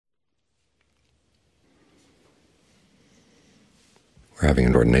We're having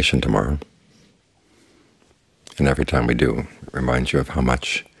an ordination tomorrow, and every time we do, it reminds you of how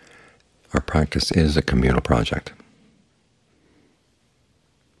much our practice is a communal project.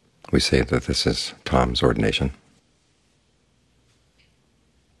 We say that this is Tom's ordination.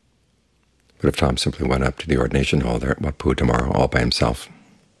 But if Tom simply went up to the ordination hall there at Wappu tomorrow all by himself,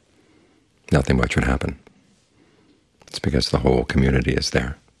 nothing much would happen. It's because the whole community is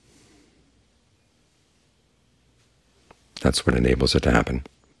there. That's what enables it to happen.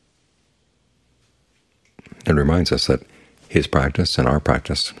 It reminds us that his practice and our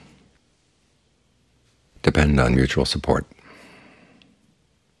practice depend on mutual support.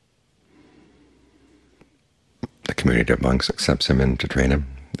 The community of monks accepts him in to train him.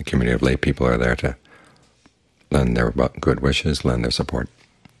 The community of lay people are there to lend their good wishes, lend their support.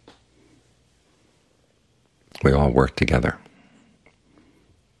 We all work together.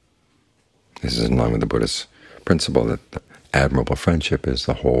 This is in line with the Buddha's principle that the admirable friendship is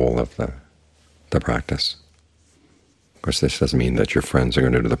the whole of the practice. Of course, this doesn't mean that your friends are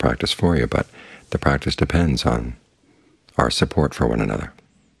going to do the practice for you, but the practice depends on our support for one another.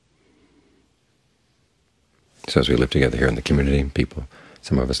 So as we live together here in the community,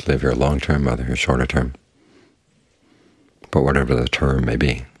 some of us live here long-term, others here shorter-term. But whatever the term may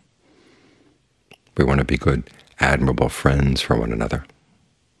be, we want to be good, admirable friends for one another,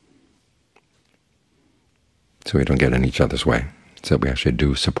 so we don't get in each other's way, so we actually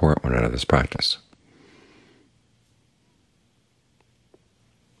do support one another's practice.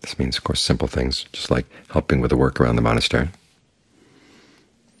 This means, of course, simple things, just like helping with the work around the monastery,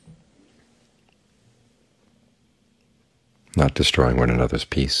 not destroying one another's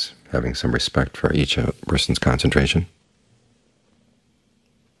peace, having some respect for each person's concentration,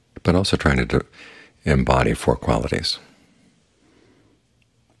 but also trying to embody four qualities: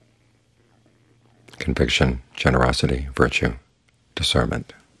 conviction, generosity, virtue,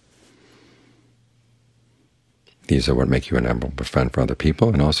 discernment. These are what make you an admirable friend for other people,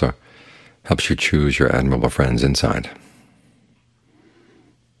 and also helps you choose your admirable friends inside.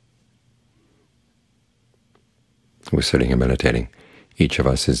 We're sitting here meditating. Each of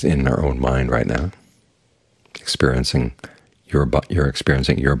us is in our own mind right now, experiencing you're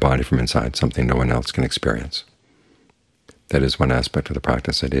experiencing your body from inside, something no one else can experience. That is one aspect of the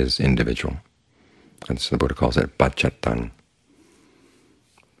practice. It is individual. And so the Buddha calls it bhaccettan,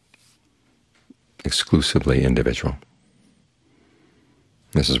 exclusively individual.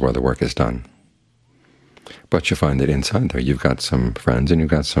 This is where the work is done. But you find that inside there you've got some friends and you've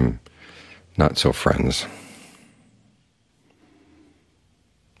got some not-so-friends.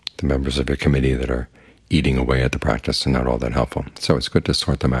 The members of your committee that are eating away at the practice and not all that helpful. So it's good to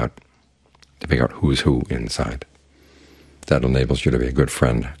sort them out, to figure out who's who inside. That enables you to be a good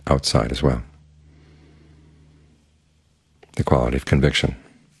friend outside as well. The quality of conviction,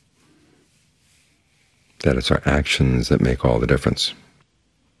 that it's our actions that make all the difference.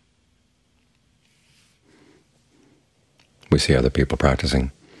 We see other people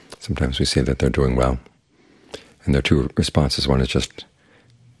practicing. Sometimes we see that they're doing well, and there are two responses. One is just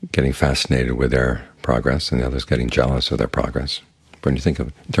getting fascinated with their progress, and the other is getting jealous of their progress. But when you think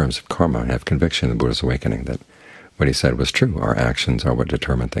of in terms of karma and have conviction in the Buddha's awakening, that what he said was true. Our actions are what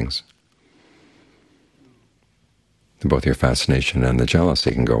determine things. And both your fascination and the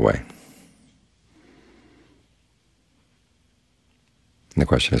jealousy can go away. And the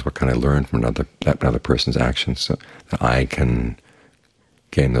question is, what can I learn from another person's actions so that I can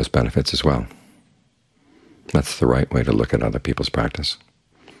gain those benefits as well? That's the right way to look at other people's practice.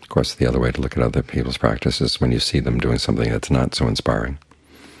 Of course, the other way to look at other people's practice is when you see them doing something that's not so inspiring.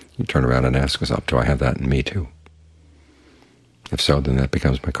 You turn around and ask yourself, do I have that in me too? If so, then that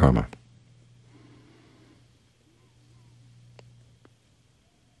becomes my karma.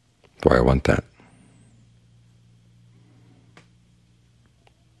 Do I want that?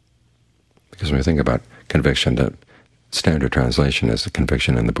 Because when we think about conviction, the standard translation is the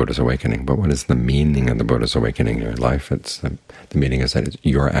conviction in the Buddha's awakening. But what is the meaning of the Buddha's awakening in your life? The meaning is that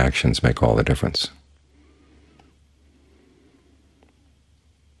your actions make all the difference.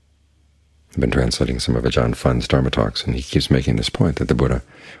 I've been translating some of Ajahn Fun's Dharma talks, and he keeps making this point that the Buddha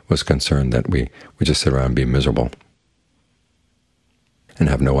was concerned that we just sit around and be miserable and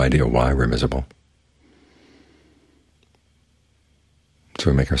have no idea why we're miserable.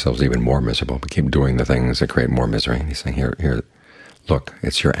 So we make ourselves even more miserable. We keep doing the things that create more misery. And he's saying, here, look,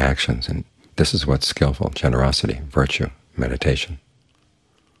 it's your actions, and this is what's skillful: generosity, virtue, meditation.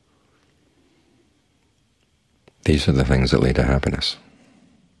 These are the things that lead to happiness.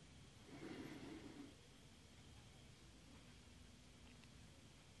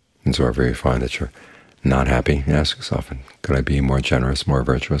 And so wherever you find that you're not happy, ask yourself, could I be more generous, more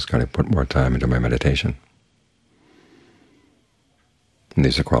virtuous? Could I put more time into my meditation? And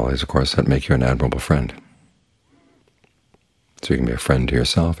these are qualities, of course, that make you an admirable friend. So you can be a friend to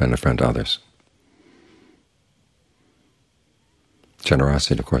yourself and a friend to others.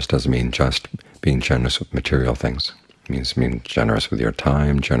 Generosity, of course, doesn't mean just being generous with material things. It means being generous with your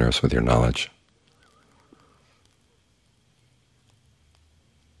time, generous with your knowledge.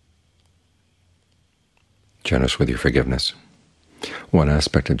 Generous with your forgiveness. One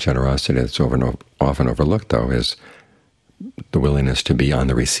aspect of generosity that's often overlooked, though, is the willingness to be on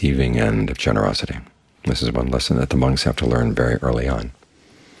the receiving end of generosity. This is one lesson that the monks have to learn very early on.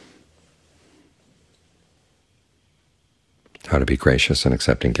 How to be gracious in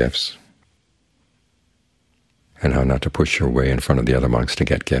accepting gifts, and how not to push your way in front of the other monks to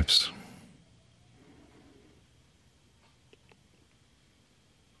get gifts.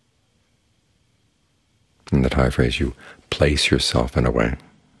 In the Thai phrase, you place yourself in a way,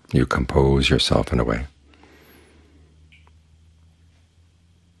 you compose yourself in a way.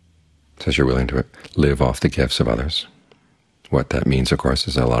 It says you're willing to live off the gifts of others. What that means, of course,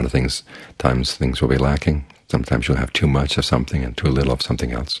 is that a lot of times things will be lacking. Sometimes you'll have too much of something and too little of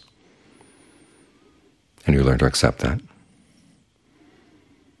something else. And you learn to accept that.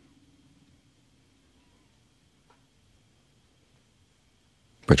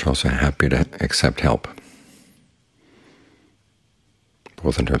 But you're also happy to accept help,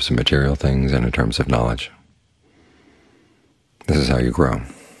 both in terms of material things and in terms of knowledge. This is how you grow.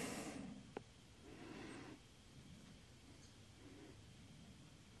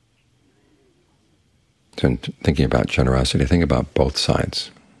 So in thinking about generosity, think about both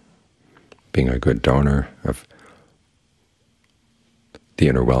sides. Being a good donor of the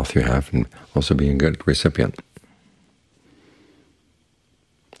inner wealth you have, and also being a good recipient,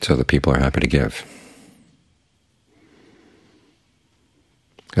 so that people are happy to give.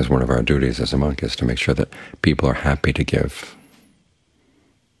 Because one of our duties as a monk is to make sure that people are happy to give.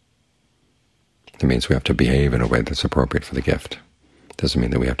 It means we have to behave in a way that's appropriate for the gift. It doesn't mean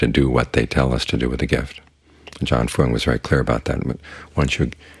that we have to do what they tell us to do with the gift. John Fung was very clear about that.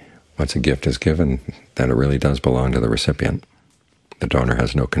 Once a gift is given, then it really does belong to the recipient. The donor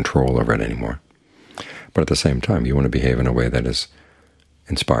has no control over it anymore. But at the same time, you want to behave in a way that is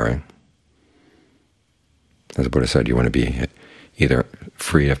inspiring. As the Buddha said, you want to be either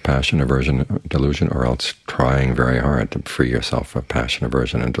free of passion, aversion, delusion, or else trying very hard to free yourself of passion,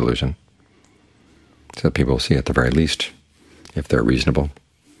 aversion, and delusion, so that people see at the very least, if they're reasonable,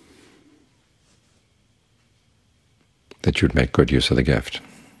 that you'd make good use of the gift.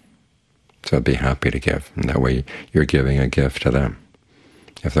 So be happy to give, and that way you're giving a gift to them.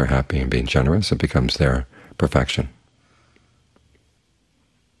 If they're happy and being generous, it becomes their perfection.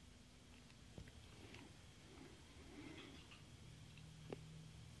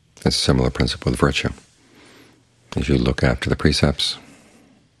 It's a similar principle with virtue. As you look after the precepts,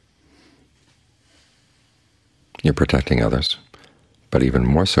 you're protecting others, but even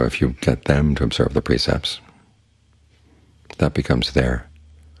more so if you get them to observe the precepts. That becomes their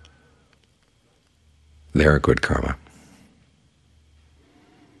good karma.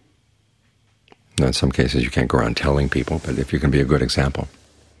 Now, in some cases you can't go around telling people, but if you can be a good example,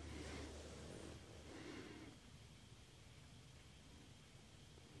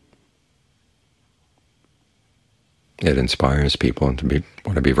 it inspires people to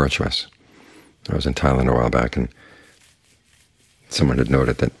want to be virtuous. I was in Thailand a while back, and someone had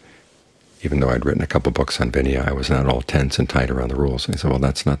noted that even though I'd written a couple books on Vinaya, I was not all tense and tight around the rules. And he said, well,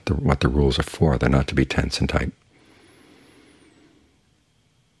 that's not what the rules are for. They're not to be tense and tight.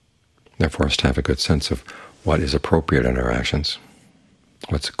 They're for us to have a good sense of what is appropriate in our actions,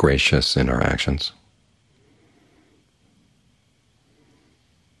 what's gracious in our actions.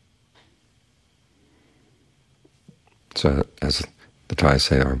 So as the Thais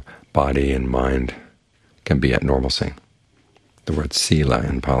say, our body and mind can be at normalcy. The word sila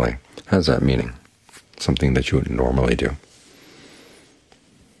in Pali has that meaning, something that you would normally do,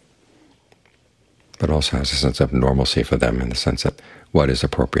 but also has a sense of normalcy for them in the sense that what is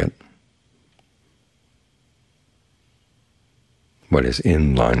appropriate, what is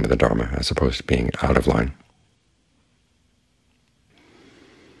in line with the Dharma as opposed to being out of line.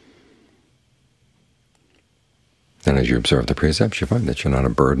 And as you observe the precepts, you find that you're not a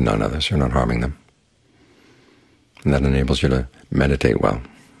burden on others, you're not harming them. And that enables you to meditate well,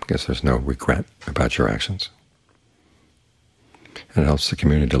 because there's no regret about your actions. And it helps the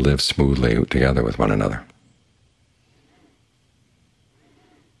community to live smoothly together with one another.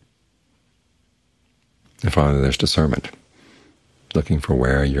 And finally, there's discernment. looking for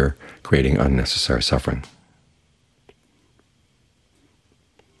where you're creating unnecessary suffering.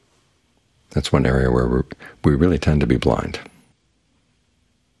 That's one area where we really tend to be blind.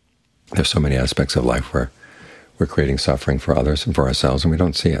 There's so many aspects of life where we're creating suffering for others and for ourselves, and we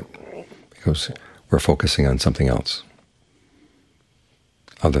don't see it because we're focusing on something else.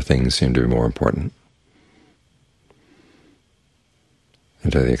 Other things seem to be more important.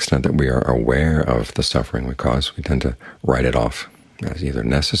 And to the extent that we are aware of the suffering we cause, we tend to write it off as either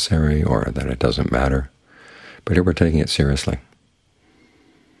necessary or that it doesn't matter. But here we're taking it seriously.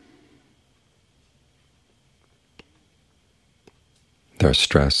 There's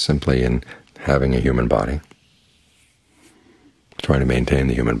stress simply in having a human body, trying to maintain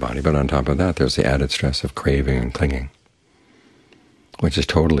the human body. But on top of that, there's the added stress of craving and clinging, which is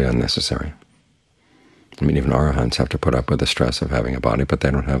totally unnecessary. I mean, even arahants have to put up with the stress of having a body, but they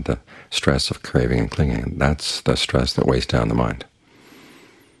don't have the stress of craving and clinging. That's the stress that weighs down the mind.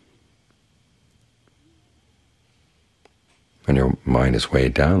 When your mind is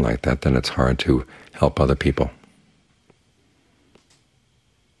weighed down like that, then it's hard to help other people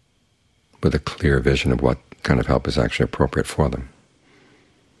with a clear vision of what kind of help is actually appropriate for them.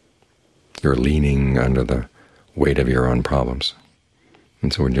 You're leaning under the weight of your own problems.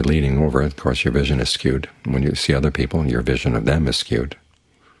 And so when you're leaning over it, of course, your vision is skewed. When you see other people, your vision of them is skewed.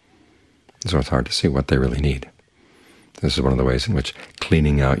 So it's hard to see what they really need. This is one of the ways in which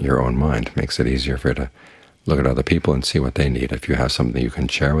cleaning out your own mind makes it easier for you to look at other people and see what they need. If you have something you can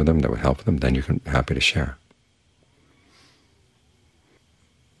share with them that would help them, then you can be happy to share.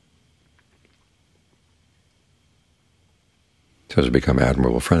 So as we become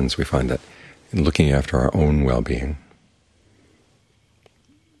admirable friends, we find that in looking after our own well-being,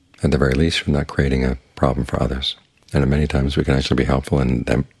 at the very least, we're not creating a problem for others. And many times we can actually be helpful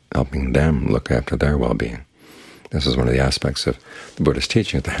in helping them look after their well-being. This is one of the aspects of the Buddha's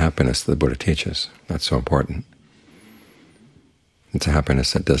teaching, the happiness that the Buddha teaches. That's so important. It's a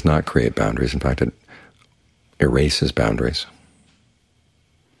happiness that does not create boundaries. In fact, it erases boundaries.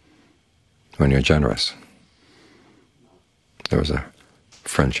 When you're generous. There was a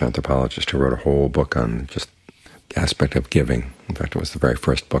French anthropologist who wrote a whole book on just the aspect of giving. In fact, it was the very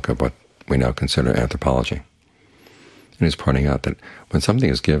first book of what we now consider anthropology. And he's pointing out that when something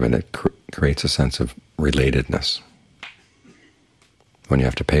is given, it creates a sense of relatedness. When you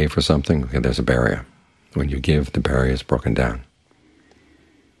have to pay for something, okay, there's a barrier. When you give, the barrier is broken down.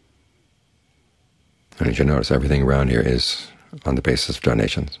 And as you notice, everything around here is on the basis of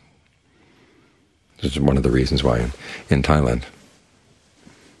donations. This is one of the reasons why in Thailand,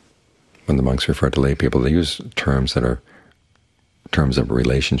 when the monks refer to lay people, they use terms that are terms of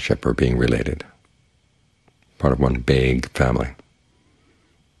relationship or being related, part of one big family.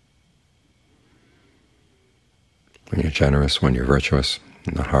 When you're generous, when you're virtuous,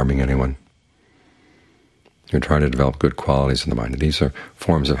 not harming anyone, you're trying to develop good qualities in the mind. These are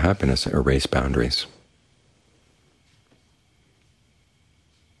forms of happiness that erase boundaries.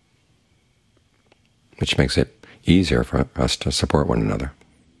 Which makes it easier for us to support one another.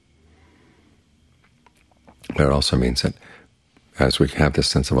 But it also means that as we have this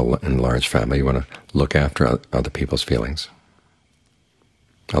sense of an enlarged family, you want to look after other people's feelings,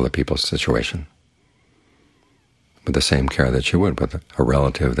 other people's situation, with the same care that you would with a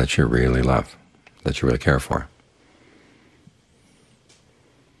relative that you really love, that you really care for.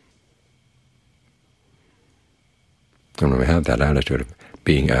 And when we have that attitude of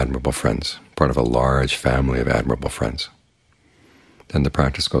being admirable friends, part of a large family of admirable friends, then the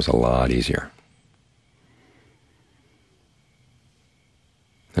practice goes a lot easier.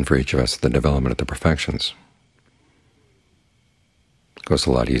 And for each of us, the development of the perfections goes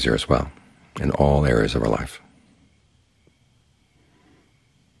a lot easier as well, in all areas of our life.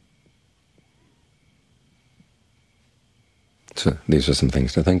 So these are some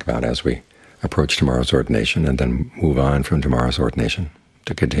things to think about as we approach tomorrow's ordination and then move on from tomorrow's ordination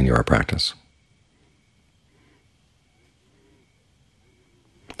to continue our practice.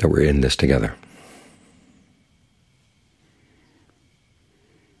 That we're in this together.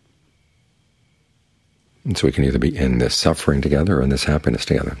 And so we can either be in this suffering together or in this happiness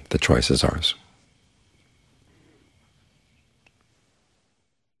together. The choice is ours.